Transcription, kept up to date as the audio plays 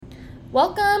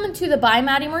Welcome to the By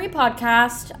Maddie Marie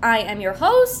podcast. I am your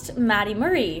host, Maddie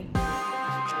Marie.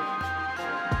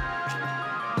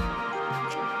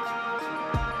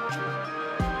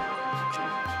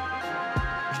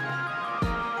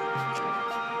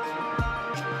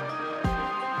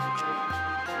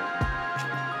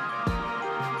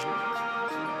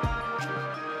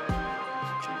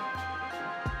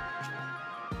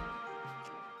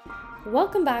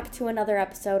 Welcome back to another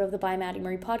episode of the By Maddie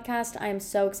Marie podcast. I am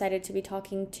so excited to be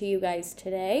talking to you guys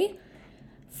today.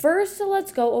 First,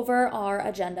 let's go over our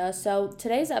agenda. So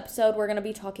today's episode, we're going to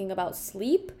be talking about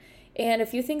sleep and a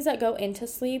few things that go into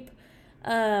sleep.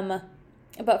 But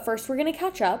first, we're going to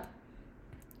catch up.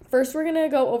 First, we're going to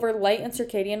go over light and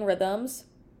circadian rhythms.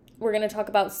 We're going to talk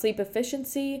about sleep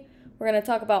efficiency. We're going to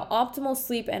talk about optimal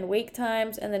sleep and wake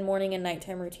times, and then morning and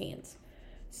nighttime routines.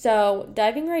 So,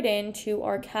 diving right into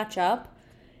our catch-up,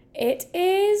 it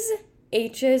is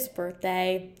H's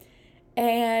birthday,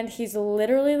 and he's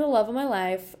literally the love of my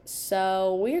life,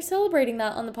 so we are celebrating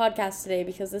that on the podcast today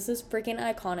because this is freaking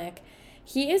iconic.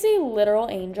 He is a literal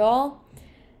angel,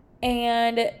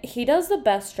 and he does the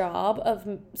best job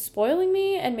of spoiling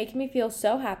me and making me feel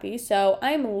so happy, so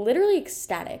I'm literally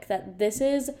ecstatic that this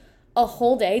is a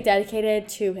whole day dedicated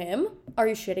to him. Are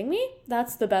you shitting me?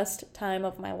 That's the best time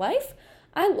of my life.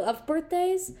 I love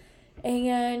birthdays,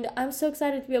 and I'm so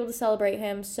excited to be able to celebrate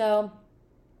him. So,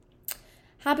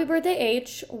 happy birthday,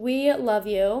 H. We love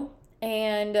you,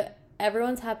 and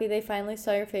everyone's happy they finally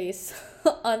saw your face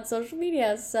on social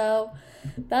media. So,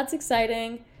 that's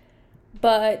exciting,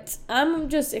 but I'm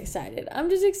just excited. I'm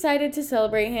just excited to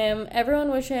celebrate him.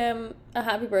 Everyone wish him a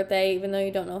happy birthday, even though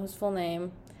you don't know his full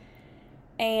name.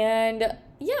 And,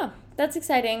 yeah, that's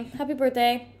exciting. Happy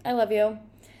birthday. I love you.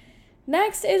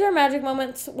 Next is our magic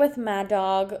moments with Mad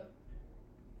Dog.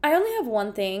 I only have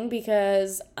one thing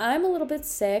because I'm a little bit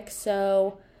sick,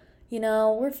 so,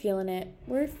 we're feeling it.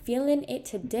 We're feeling it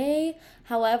today.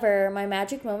 However, my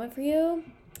magic moment for you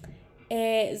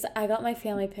is I got my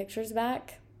family pictures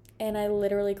back, and I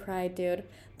literally cried, dude.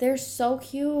 They're so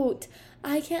cute.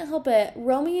 I can't help it.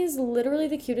 Romy is literally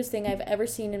the cutest thing I've ever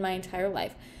seen in my entire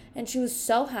life. And she was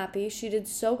so happy. She did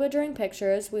so good during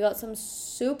pictures. We got some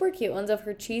super cute ones of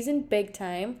her cheesing big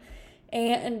time.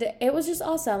 And it was just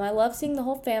awesome. I love seeing the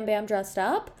whole fam bam dressed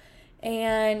up.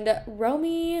 And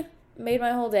Romy made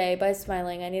my whole day by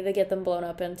smiling. I need to get them blown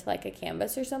up into like a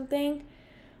canvas or something.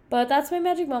 But that's my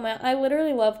magic moment. I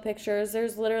literally love pictures.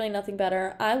 There's literally nothing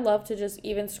better. I love to just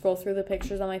even scroll through the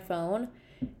pictures on my phone.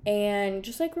 And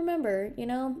just remember,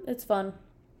 it's fun.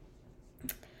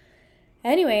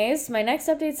 Anyways, my next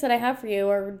updates that I have for you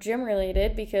are gym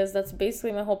related because that's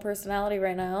basically my whole personality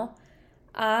right now.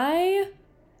 My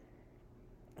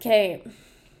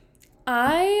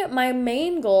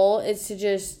main goal is to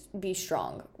just be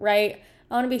strong, right?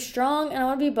 I want to be strong and I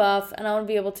want to be buff and I want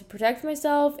to be able to protect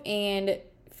myself and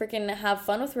freaking have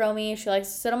fun with Romy. She likes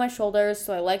to sit on my shoulders,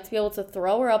 so I like to be able to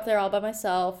throw her up there all by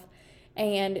myself.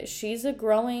 And she's a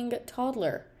growing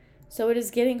toddler, so it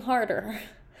is getting harder.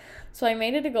 So I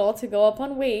made it a goal to go up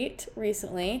on weight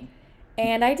recently,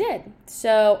 and I did.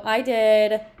 So I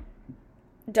did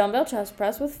dumbbell chest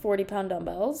press with 40-pound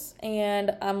dumbbells,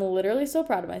 and I'm literally so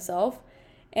proud of myself.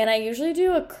 And I usually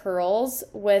do a curls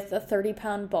with a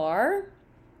 30-pound bar,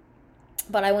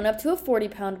 but I went up to a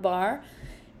 40-pound bar,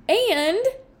 and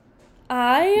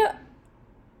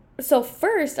so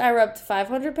first I rubbed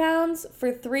 500 pounds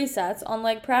for 3 sets on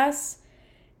leg press,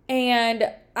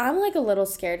 and I'm a little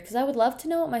scared because I would love to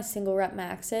know what my single rep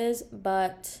max is,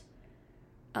 but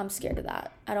I'm scared of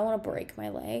that. I don't want to break my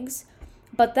legs.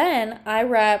 But then I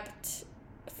repped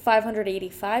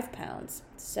 585 pounds.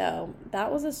 So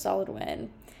that was a solid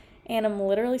win. And I'm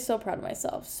literally so proud of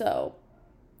myself. So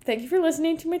thank you for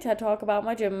listening to my TED Talk about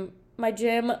my gym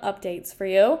updates for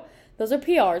you. Those are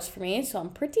PRs for me, so I'm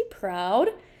pretty proud.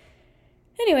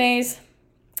 Anyways,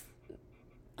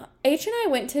 H and I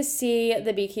went to see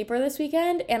The Beekeeper this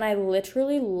weekend, and I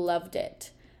literally loved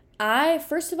it.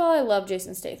 First of all, I love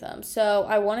Jason Statham, so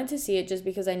I wanted to see it just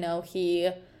because I know he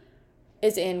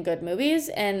is in good movies,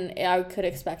 and I could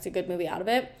expect a good movie out of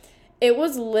it. It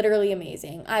was literally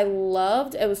amazing. It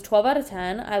was 12 out of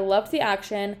 10. I loved the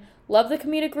action, loved the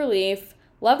comedic relief,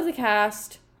 loved the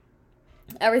cast.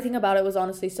 Everything about it was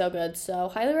honestly so good, so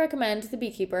highly recommend The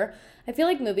Beekeeper. I feel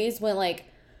like movies went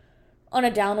on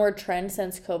a downward trend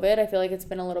since COVID. I feel like it's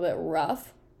been a little bit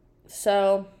rough.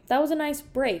 So that was a nice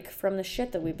break from the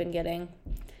shit that we've been getting.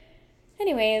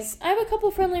 Anyways, I have a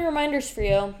couple friendly reminders for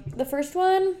you. The first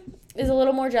one is a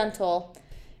little more gentle.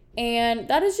 And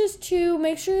that is just to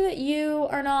make sure that you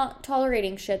are not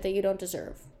tolerating shit that you don't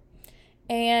deserve.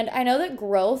 And I know that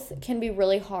growth can be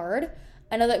really hard.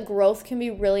 I know that growth can be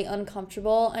really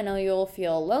uncomfortable. I know you'll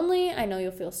feel lonely. I know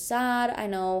you'll feel sad. I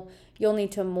know you'll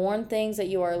need to mourn things that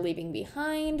you are leaving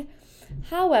behind.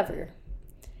 However,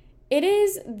 it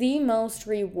is the most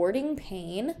rewarding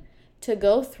pain to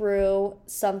go through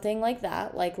something like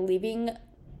that, like leaving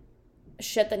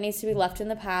shit that needs to be left in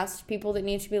the past, people that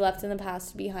need to be left in the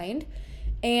past behind,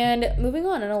 and moving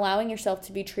on and allowing yourself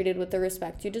to be treated with the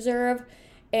respect you deserve.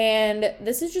 And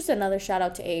this is just another shout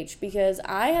out to H, because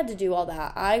I had to do all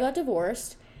that. I got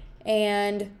divorced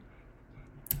and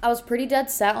I was pretty dead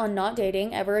set on not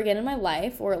dating ever again in my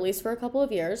life, or at least for a couple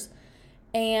of years.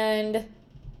 And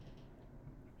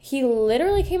he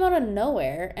literally came out of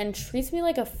nowhere and treats me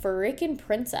like a freaking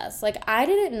princess. Like, I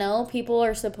didn't know people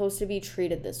are supposed to be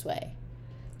treated this way.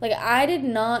 Like, I did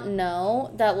not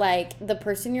know that, like, the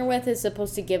person you're with is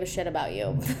supposed to give a shit about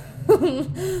you.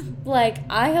 Like,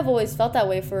 I have always felt that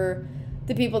way for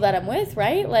the people that I'm with,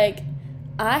 right? Like,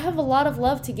 I have a lot of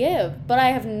love to give, but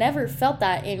I have never felt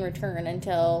that in return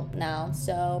until now.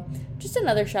 So, just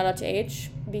another shout out to H,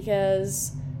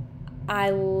 because I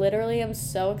literally am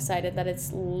so excited that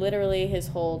it's literally his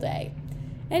whole day.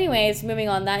 Anyways, moving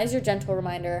on, that is your gentle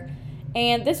reminder.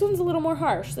 And this one's a little more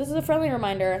harsh. This is a friendly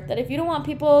reminder that if you don't want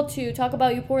people to talk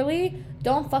about you poorly,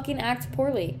 don't fucking act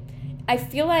poorly. I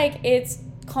feel like it's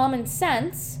common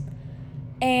sense,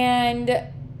 and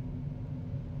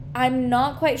I'm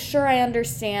not quite sure I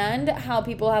understand how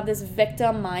people have this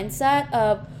victim mindset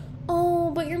of,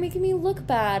 oh, but you're making me look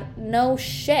bad. No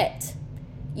shit.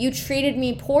 You treated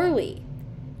me poorly.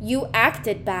 You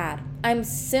acted bad. I'm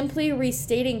simply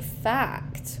restating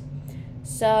fact.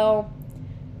 So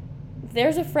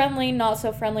there's a friendly, not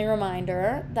so friendly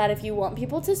reminder that if you want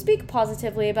people to speak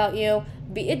positively about you,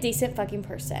 be a decent fucking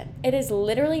person. It is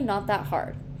literally not that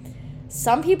hard.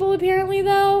 Some people apparently,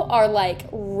 though, are like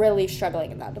really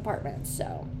struggling in that department.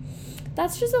 So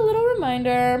that's just a little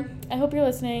reminder. I hope you're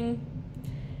listening.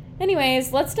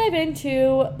 Anyways, let's dive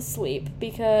into sleep,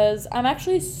 because I'm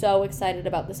actually so excited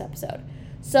about this episode.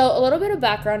 So a little bit of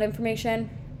background information.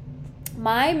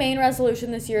 My main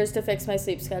resolution this year is to fix my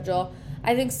sleep schedule.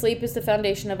 I think sleep is the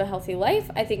foundation of a healthy life.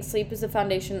 I think sleep is the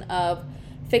foundation of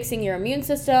fixing your immune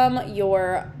system,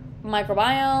 your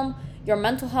microbiome, your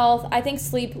mental health. I think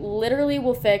sleep literally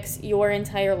will fix your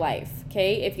entire life,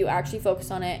 okay, if you actually focus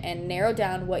on it and narrow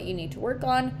down what you need to work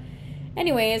on.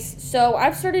 Anyways, so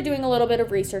I've started doing a little bit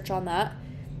of research on that,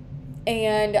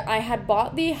 and I had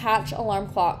bought the Hatch alarm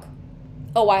clock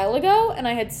a while ago, and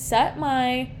I had set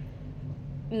my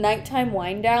nighttime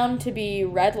wind down to be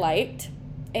red light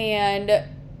and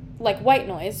like white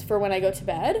noise for when I go to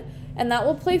bed, and that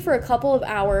will play for a couple of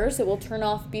hours. It will turn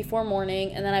off before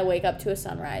morning, and then I wake up to a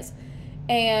sunrise.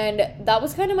 And that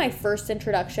was kind of my first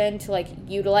introduction to like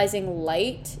utilizing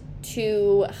light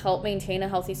to help maintain a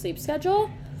healthy sleep schedule.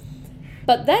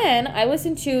 But then I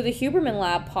listened to the Huberman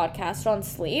Lab podcast on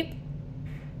sleep,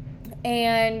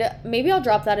 and maybe I'll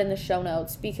drop that in the show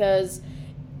notes because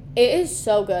it is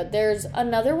so good. There's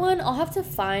another one. I'll have to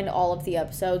find all of the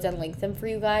episodes and link them for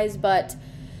you guys. But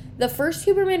the first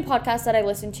Huberman podcast that I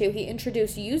listened to, he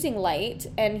introduced using light,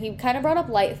 and he kind of brought up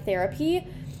light therapy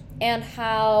and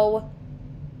how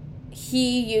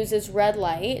he uses red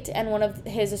light. And one of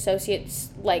his associates,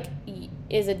 like,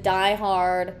 is a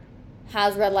diehard,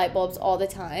 has red light bulbs all the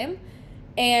time.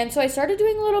 And so I started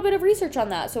doing a little bit of research on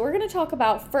that. So we're going to talk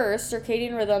about first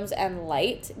circadian rhythms and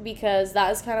light, because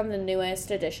that is kind of the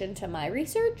newest addition to my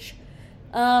research.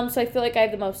 So I feel like I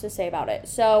have the most to say about it.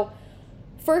 So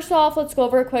first off, let's go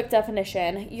over a quick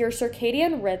definition. Your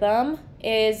circadian rhythm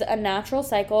is a natural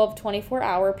cycle of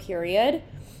 24-hour period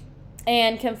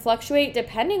and can fluctuate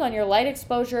depending on your light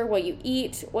exposure, what you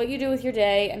eat, what you do with your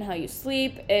day, and how you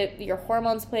sleep. Your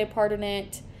hormones play a part in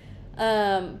it.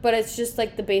 But it's just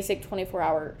like the basic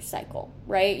 24-hour cycle,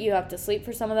 right? You have to sleep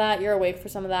for some of that, you're awake for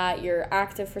some of that, you're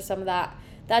active for some of that.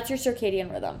 That's your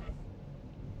circadian rhythm.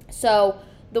 So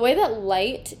the way that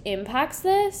light impacts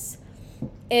this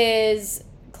is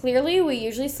clearly we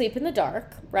usually sleep in the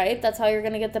dark, right? That's how you're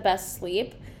going to get the best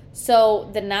sleep. So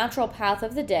the natural path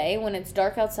of the day, when it's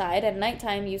dark outside, at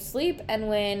nighttime you sleep, and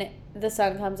when the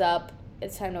sun comes up,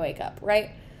 it's time to wake up,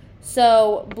 right?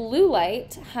 So blue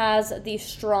light has the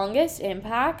strongest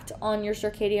impact on your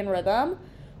circadian rhythm,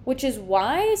 which is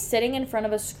why sitting in front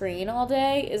of a screen all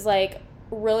day is like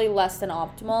really less than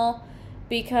optimal,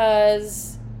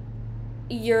 because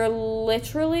you're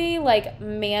literally like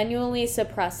manually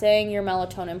suppressing your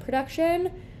melatonin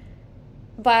production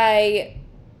by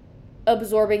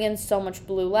absorbing in so much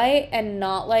blue light and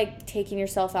not like taking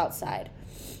yourself outside.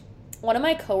 One of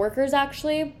my coworkers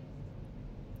actually,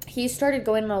 he started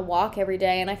going on a walk every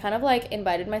day, and I kind of like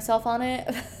invited myself on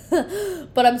it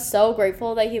But I'm so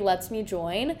grateful that he lets me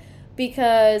join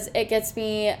because it gets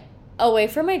me away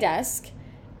from my desk,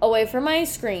 away from my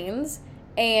screens,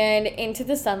 and into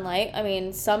the sunlight. I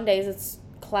mean, some days it's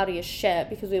cloudy as shit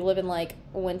because we live in like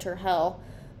winter hell,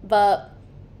 but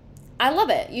I love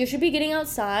it. You should be getting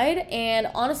outside, and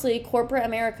honestly, corporate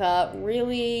America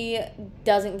really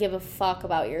doesn't give a fuck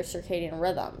about your circadian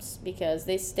rhythms because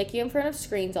they stick you in front of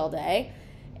screens all day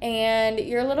and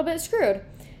you're a little bit screwed.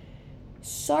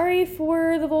 Sorry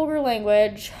for the vulgar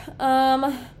language.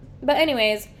 But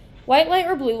anyways, white light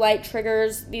or blue light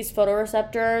triggers these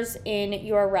photoreceptors in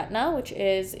your retina, which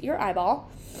is your eyeball,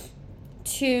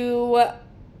 to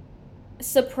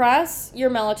suppress your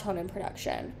melatonin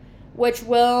production, which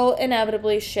will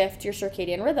inevitably shift your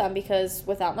circadian rhythm because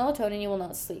without melatonin, you will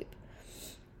not sleep.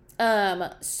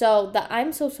 So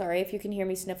I'm so sorry if you can hear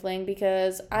me sniffling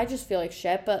because I just feel like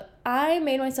shit, but I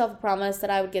made myself a promise that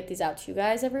I would get these out to you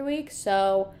guys every week,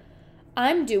 so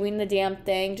I'm doing the damn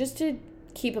thing just to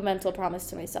keep a mental promise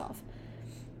to myself.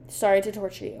 Sorry to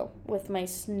torture you with my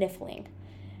sniffling.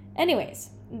 Anyways,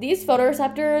 these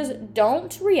photoreceptors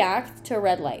don't react to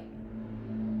red light.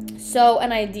 So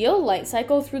an ideal light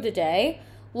cycle through the day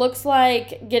looks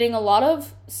like getting a lot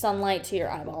of sunlight to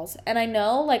your eyeballs. And I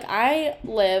know, like, I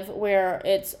live where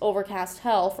it's overcast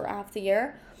hell for half the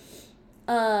year.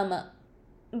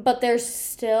 But there's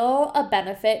still a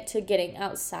benefit to getting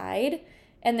outside.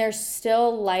 And there's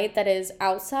still light that is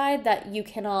outside that you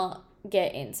cannot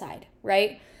get inside,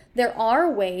 right? There are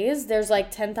ways. There's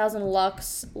like 10,000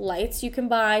 lux lights you can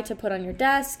buy to put on your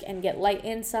desk and get light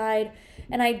inside.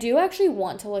 And I do actually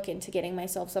want to look into getting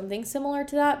myself something similar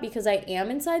to that because I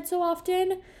am inside so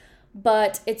often,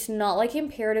 but it's not like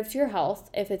imperative to your health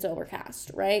if it's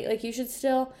overcast, right? Like you should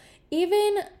still,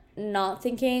 even not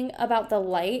thinking about the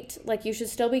light, like you should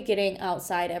still be getting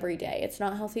outside every day. It's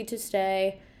not healthy to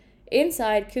stay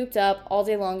inside, cooped up all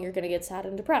day long. You're going to get sad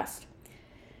and depressed.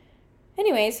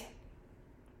 Anyways,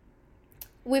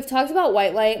 we've talked about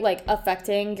white light, like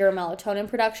affecting your melatonin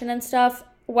production and stuff.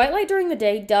 White light during the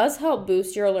day does help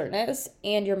boost your alertness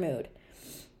and your mood.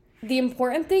 The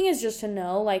important thing is just to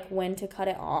know like when to cut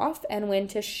it off and when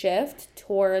to shift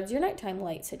towards your nighttime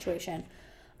light situation.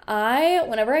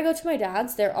 Whenever I go to my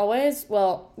dad's, they're always,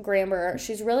 Gramber,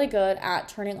 she's really good at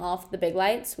turning off the big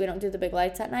lights. We don't do the big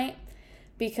lights at night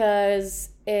because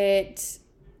it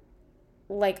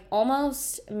like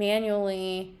almost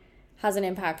manually has an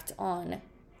impact on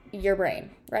your brain,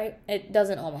 right? It does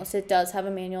have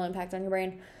a manual impact on your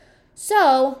brain.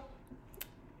 So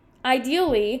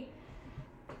ideally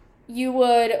you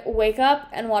would wake up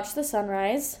and watch the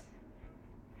sunrise.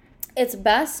 It's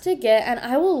best to get, and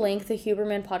I will link the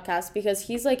Huberman podcast because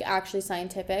he's like actually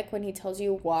scientific when he tells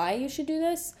you why you should do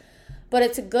this, but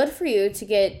it's good for you to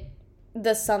get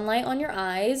the sunlight on your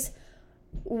eyes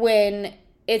when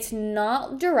it's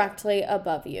not directly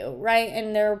above you, right?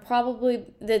 And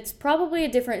it's probably a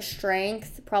different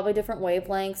strength, probably different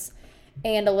wavelengths,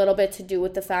 and a little bit to do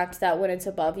with the fact that when it's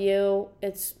above you,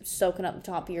 it's soaking up the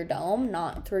top of your dome,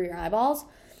 not through your eyeballs.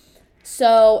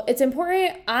 So it's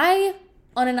important.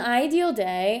 On an ideal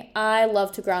day, I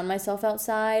love to ground myself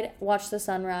outside, watch the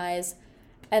sunrise,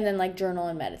 and then like journal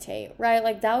and meditate, right?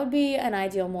 Like that would be an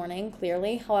ideal morning,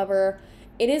 clearly. However,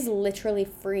 it is literally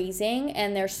freezing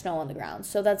and there's snow on the ground.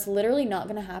 So that's literally not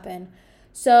going to happen.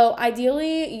 So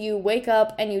ideally, you wake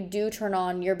up and you do turn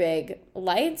on your big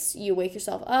lights. You wake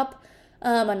yourself up.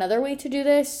 Another way to do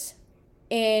this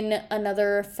in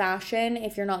another fashion,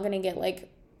 if you're not going to get like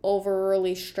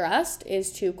overly stressed,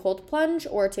 is to cold plunge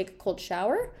or take a cold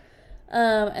shower.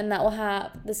 And that will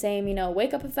have the same,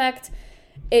 wake up effect.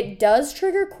 It does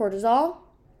trigger cortisol,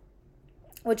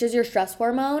 which is your stress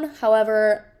hormone.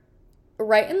 However,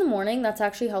 right in the morning, that's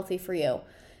actually healthy for you.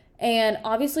 And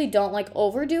obviously don't like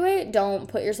overdo it. Don't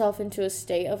put yourself into a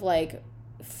state of like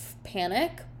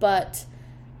panic, but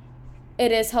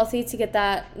it is healthy to get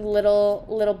that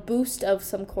little boost of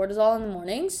some cortisol in the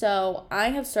morning. So I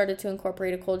have started to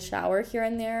incorporate a cold shower here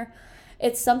and there.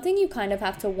 It's something you kind of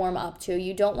have to warm up to.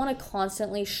 You don't want to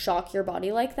constantly shock your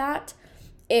body like that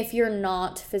if you're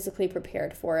not physically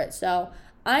prepared for it. So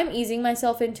I'm easing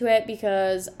myself into it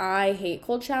because I hate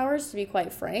cold showers, to be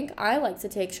quite frank. I like to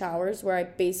take showers where I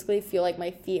basically feel like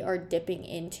my feet are dipping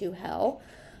into hell.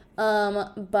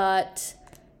 But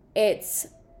it's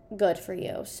good for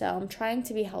you. So I'm trying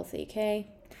to be healthy, okay?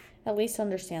 At least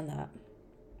understand that.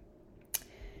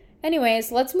 Anyways,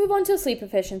 let's move on to sleep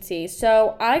efficiency.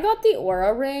 So I got the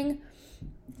Oura Ring,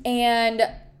 and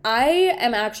I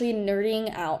am actually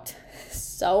nerding out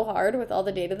so hard with all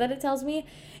the data that it tells me.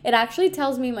 It actually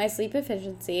tells me my sleep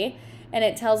efficiency, and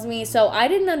it tells me, so I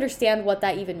didn't understand what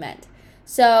that even meant.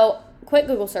 So quick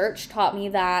Google search taught me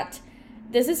that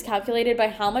this is calculated by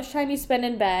how much time you spend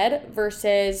in bed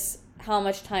versus how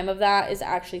much time of that is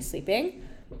actually sleeping.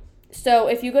 So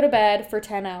if you go to bed for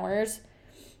 10 hours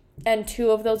and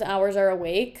 2 of those hours are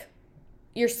awake,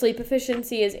 your sleep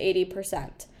efficiency is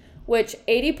 80%, which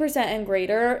 80% and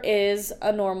greater is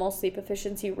a normal sleep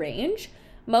efficiency range.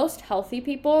 Most healthy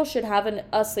people should have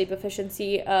a sleep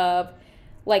efficiency of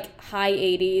like high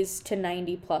 80s to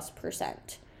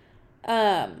 90+%.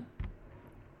 And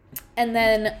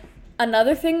then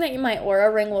another thing that my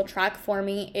Oura Ring will track for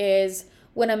me is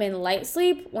when I'm in light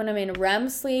sleep, when I'm in REM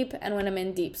sleep, and when I'm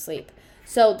in deep sleep.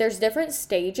 So there's different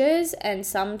stages, and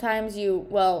sometimes you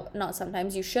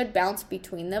should bounce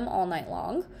between them all night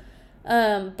long.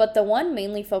 But the one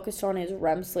mainly focused on is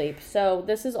REM sleep. So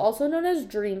this is also known as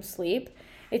dream sleep.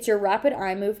 It's your rapid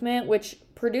eye movement, which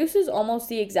produces almost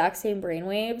the exact same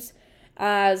brainwaves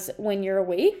as when you're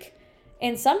awake.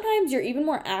 And sometimes you're even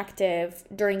more active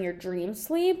during your dream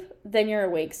sleep than your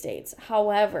awake states.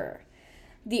 However,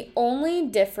 the only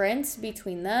difference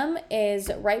between them is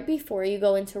right before you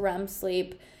go into REM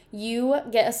sleep, you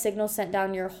get a signal sent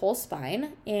down your whole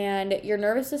spine, and your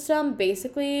nervous system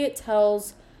basically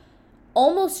tells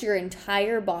almost your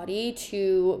entire body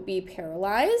to be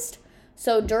paralyzed.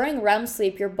 So during REM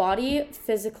sleep, your body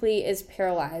physically is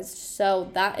paralyzed.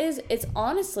 So it's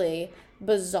honestly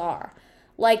bizarre.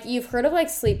 Like, you've heard of like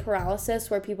sleep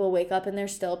paralysis where people wake up and they're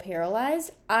still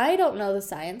paralyzed. I don't know the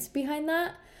science behind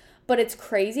that, but it's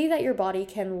crazy that your body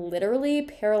can literally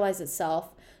paralyze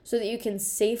itself so that you can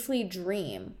safely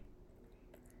dream.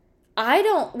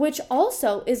 Which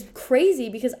also is crazy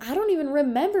because I don't even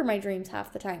remember my dreams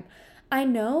half the time. I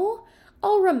know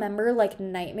I'll remember like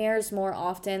nightmares more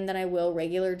often than I will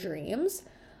regular dreams,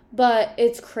 but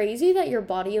it's crazy that your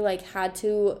body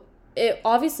it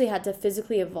obviously had to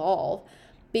physically evolve,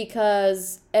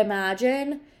 because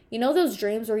imagine, those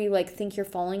dreams where you like think you're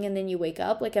falling and then you wake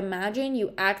up, like imagine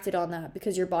you acted on that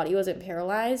because your body wasn't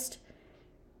paralyzed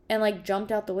and like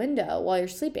jumped out the window while you're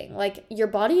sleeping. Like, your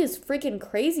body is freaking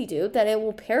crazy, dude, that it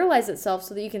will paralyze itself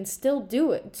so that you can still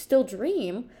do it, still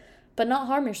dream, but not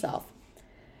harm yourself.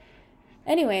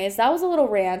 Anyways, that was a little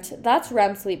rant. That's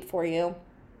REM sleep for you.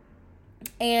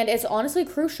 And it's honestly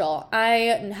crucial.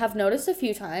 I have noticed a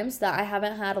few times that I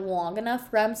haven't had long enough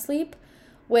REM sleep,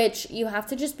 which you have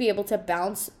to just be able to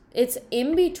bounce. It's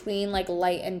in between like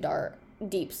light and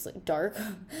deep sleep,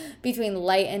 between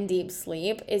light and deep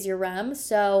sleep is your REM.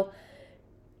 So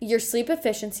your sleep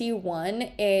efficiency,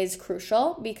 one, is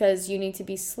crucial because you need to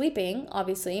be sleeping,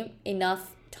 obviously,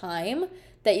 enough time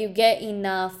that you get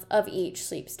enough of each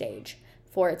sleep stage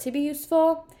for it to be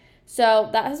useful. So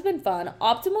that has been fun.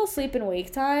 Optimal sleep and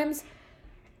wake times,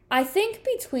 I think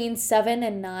between 7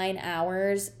 and 9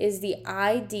 hours is the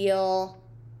ideal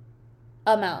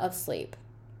amount of sleep,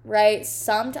 right?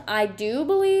 I do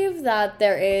believe that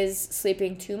there is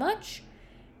sleeping too much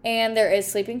and there is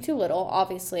sleeping too little,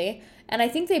 obviously. And I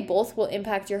think they both will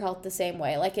impact your health the same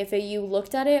way. Like, if you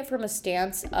looked at it from a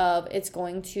stance of it's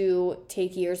going to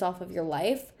take years off of your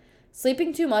life,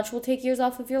 sleeping too much will take years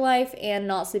off of your life, and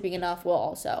not sleeping enough will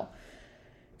also.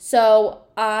 So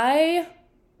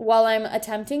while I'm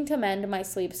attempting to mend my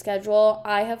sleep schedule,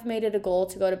 I have made it a goal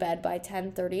to go to bed by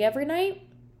 10:30 every night.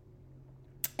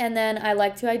 And then I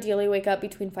like to ideally wake up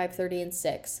between 5:30 and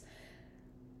 6.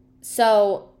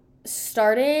 So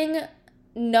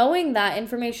knowing that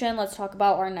information, let's talk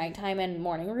about our nighttime and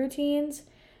morning routines.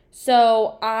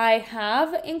 So I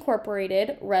have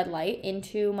incorporated red light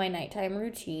into my nighttime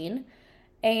routine,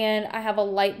 and I have a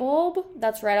light bulb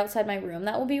that's right outside my room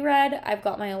that will be red. I've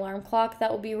got my alarm clock that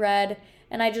will be red,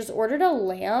 and I just ordered a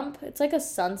lamp. It's like a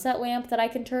sunset lamp that I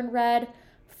can turn red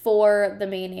for the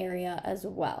main area as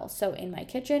well. So in my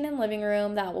kitchen and living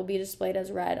room, that will be displayed as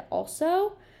red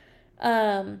also.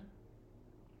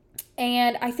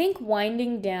 And I think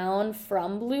winding down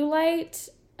from blue light,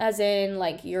 as in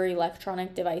like your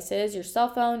electronic devices, your cell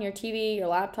phone, your TV, your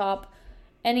laptop,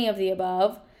 any of the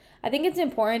above, I think it's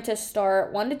important to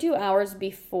start 1 to 2 hours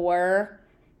before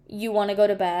you want to go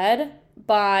to bed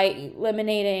by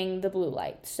eliminating the blue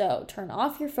light. So turn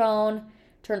off your phone,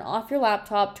 turn off your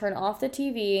laptop, turn off the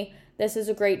TV. This is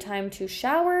a great time to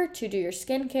shower, to do your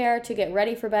skincare, to get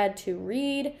ready for bed, to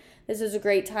read. This is a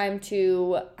great time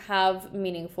to have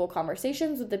meaningful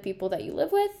conversations with the people that you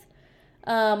live with,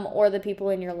 or the people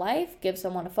in your life. Give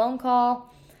someone a phone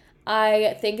call.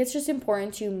 I think it's just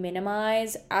important to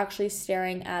minimize actually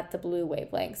staring at the blue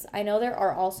wavelengths. I know there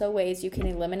are also ways you can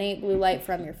eliminate blue light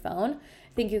from your phone.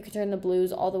 I think you can turn the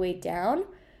blues all the way down.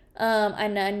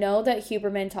 And I know that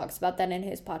Huberman talks about that in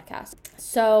his podcast.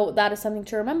 So that is something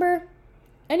to remember.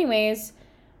 Anyways,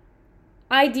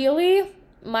 ideally,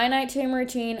 my nighttime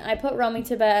routine, I put Romy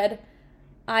to bed.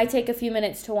 I take a few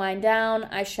minutes to wind down.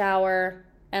 I shower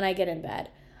and I get in bed.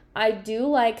 I do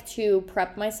like to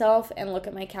prep myself and look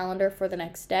at my calendar for the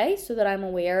next day so that I'm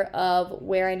aware of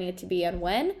where I need to be and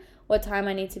when, what time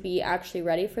I need to be actually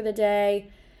ready for the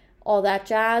day, all that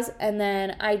jazz. And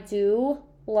then I do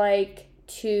like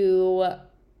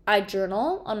I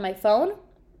journal on my phone.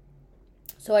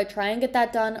 So I try and get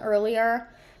that done earlier.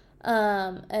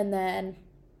 And then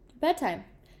bedtime.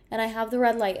 And I have the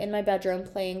red light in my bedroom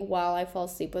playing while I fall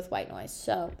asleep with white noise.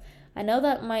 So I know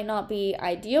that might not be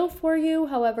ideal for you.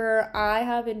 However, I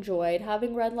have enjoyed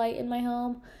having red light in my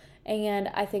home. And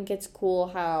I think it's cool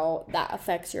how that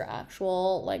affects your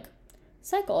actual,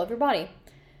 cycle of your body.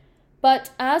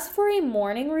 But as for a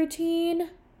morning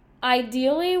routine,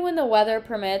 ideally when the weather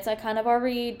permits, I kind of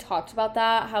already talked about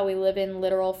that, how we live in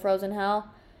literal frozen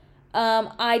hell.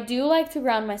 I do like to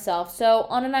ground myself. So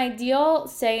on an ideal,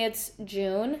 say it's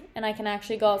June, and I can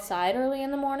actually go outside early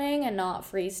in the morning and not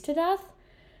freeze to death.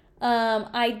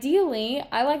 Ideally,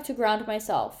 I like to ground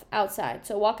myself outside.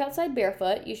 So walk outside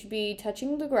barefoot. You should be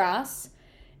touching the grass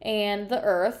and the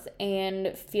earth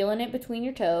and feeling it between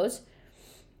your toes.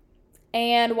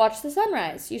 And watch the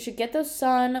sunrise. You should get those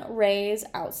sun rays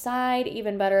outside.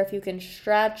 Even better if you can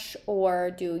stretch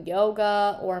or do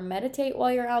yoga or meditate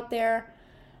while you're out there.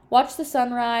 Watch the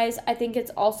sunrise. I think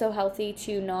it's also healthy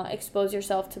to not expose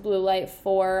yourself to blue light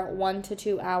for 1 to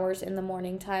 2 hours in the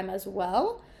morning time as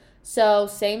well. So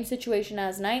same situation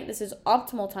as night. This is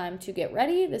optimal time to get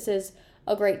ready. This is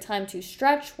a great time to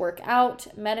stretch, work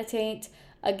out, meditate.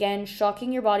 Again,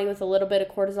 shocking your body with a little bit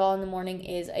of cortisol in the morning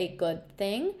is a good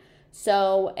thing.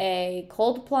 So a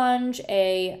cold plunge,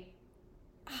 a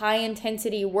high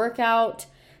intensity workout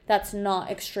that's not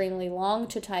extremely long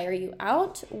to tire you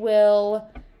out will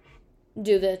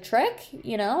do the trick.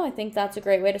 I think that's a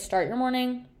great way to start your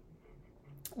morning.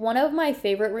 One of my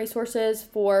favorite resources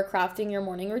for crafting your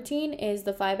morning routine is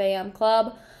the 5 a.m.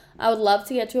 Club. I would love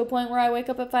to get to a point where I wake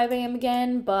up at 5 a.m.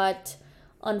 again, but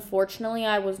unfortunately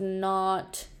I was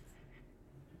not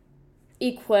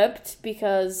equipped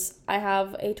because I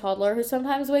have a toddler who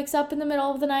sometimes wakes up in the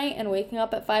middle of the night, and waking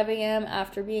up at 5 a.m.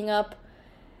 after being up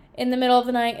in the middle of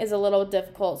the night is a little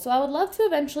difficult. So I would love to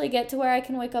eventually get to where I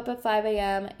can wake up at 5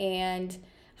 a.m. and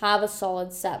have a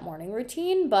solid set morning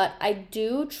routine, but I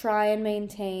do try and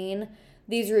maintain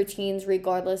these routines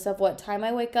regardless of what time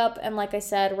I wake up. And like I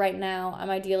said, right now I'm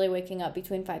ideally waking up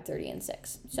between 5:30 and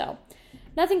 6. So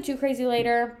nothing too crazy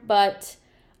later, but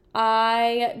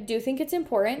I do think it's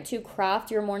important to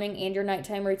craft your morning and your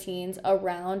nighttime routines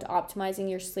around optimizing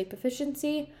your sleep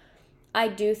efficiency. I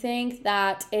do think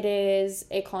that it is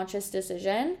a conscious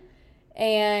decision,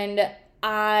 and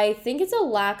I think it's a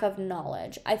lack of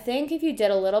knowledge. I think if you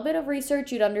did a little bit of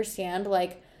research, you'd understand,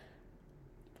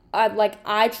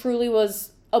 I truly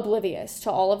was oblivious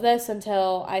to all of this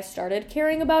until I started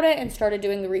caring about it and started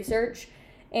doing the research,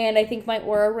 and I think my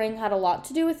Oura Ring had a lot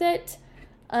to do with it.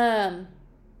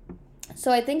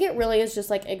 So I think it really is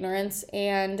just ignorance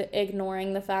and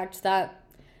ignoring the fact that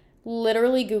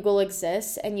literally Google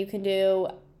exists and you can do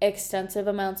extensive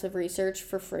amounts of research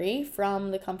for free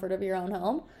from the comfort of your own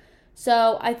home.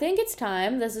 So I think it's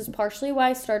time. This is partially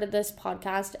why I started this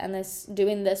podcast, and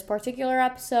doing this particular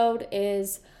episode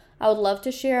is I would love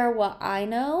to share what I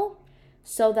know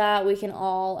so that we can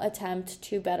all attempt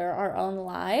to better our own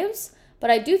lives. But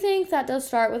I do think that does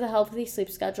start with a healthy sleep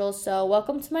schedule. So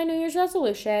welcome to my New Year's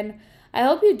resolution. I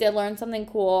hope you did learn something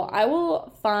cool. I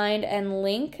will find and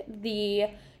link the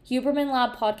Huberman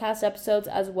Lab podcast episodes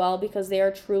as well, because they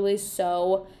are truly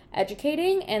so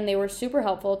educating and they were super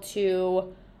helpful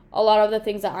to a lot of the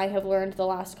things that I have learned the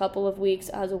last couple of weeks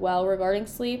as well regarding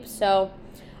sleep. So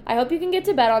I hope you can get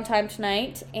to bed on time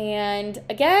tonight. And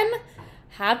again,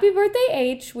 happy birthday,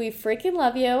 H. We freaking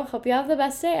love you. Hope you have the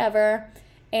best day ever.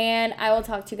 And I will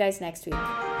talk to you guys next week.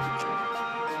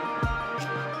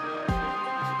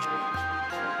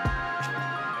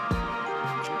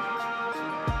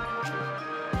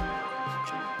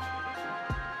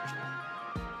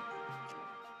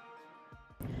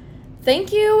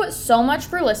 Thank you so much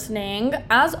for listening.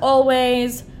 As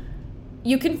always,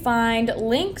 you can find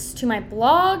links to my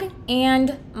blog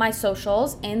and my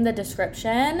socials in the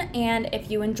description. And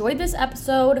if you enjoyed this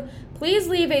episode, please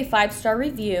leave a 5-star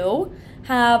review.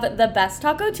 Have the best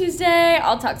Taco Tuesday.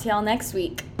 I'll talk to y'all next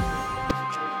week.